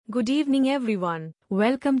Good evening, everyone.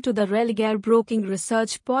 Welcome to the Religare Broking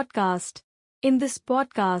Research Podcast. In this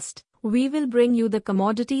podcast, we will bring you the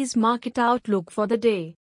commodities market outlook for the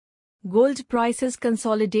day. Gold prices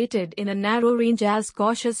consolidated in a narrow range as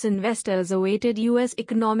cautious investors awaited U.S.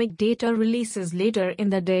 economic data releases later in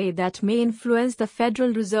the day that may influence the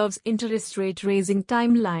Federal Reserve's interest rate raising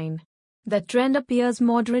timeline. The trend appears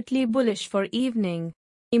moderately bullish for evening.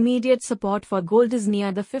 Immediate support for gold is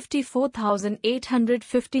near the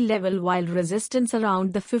 54,850 level while resistance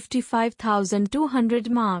around the 55,200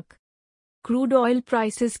 mark. Crude oil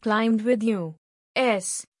prices climbed with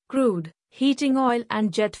U.S. crude, heating oil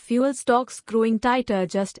and jet fuel stocks growing tighter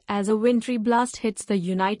just as a wintry blast hits the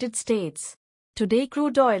United States. Today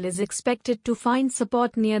crude oil is expected to find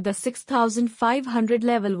support near the 6,500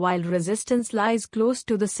 level while resistance lies close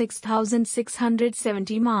to the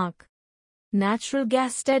 6,670 mark. Natural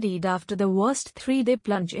gas steadied after the worst three-day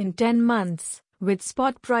plunge in 10 months, with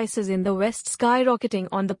spot prices in the West skyrocketing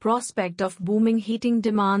on the prospect of booming heating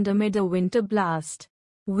demand amid a winter blast.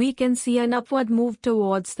 We can see an upward move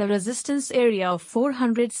towards the resistance area of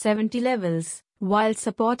 470 levels, while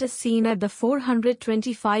support is seen at the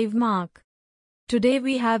 425 mark. Today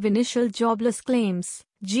we have initial jobless claims,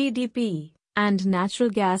 GDP, and natural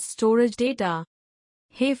gas storage data.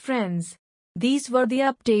 Hey friends! These were the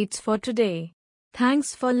updates for today.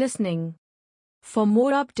 Thanks for listening. For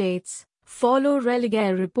more updates, follow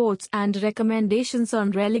Religare reports and recommendations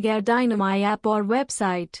on Religare Dynami app or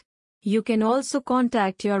website. You can also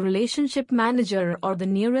contact your relationship manager or the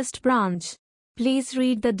nearest branch. Please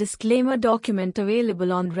read the disclaimer document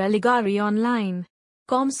available on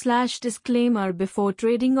religareonline.com/disclaimer before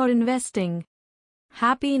trading or investing.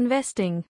 Happy investing!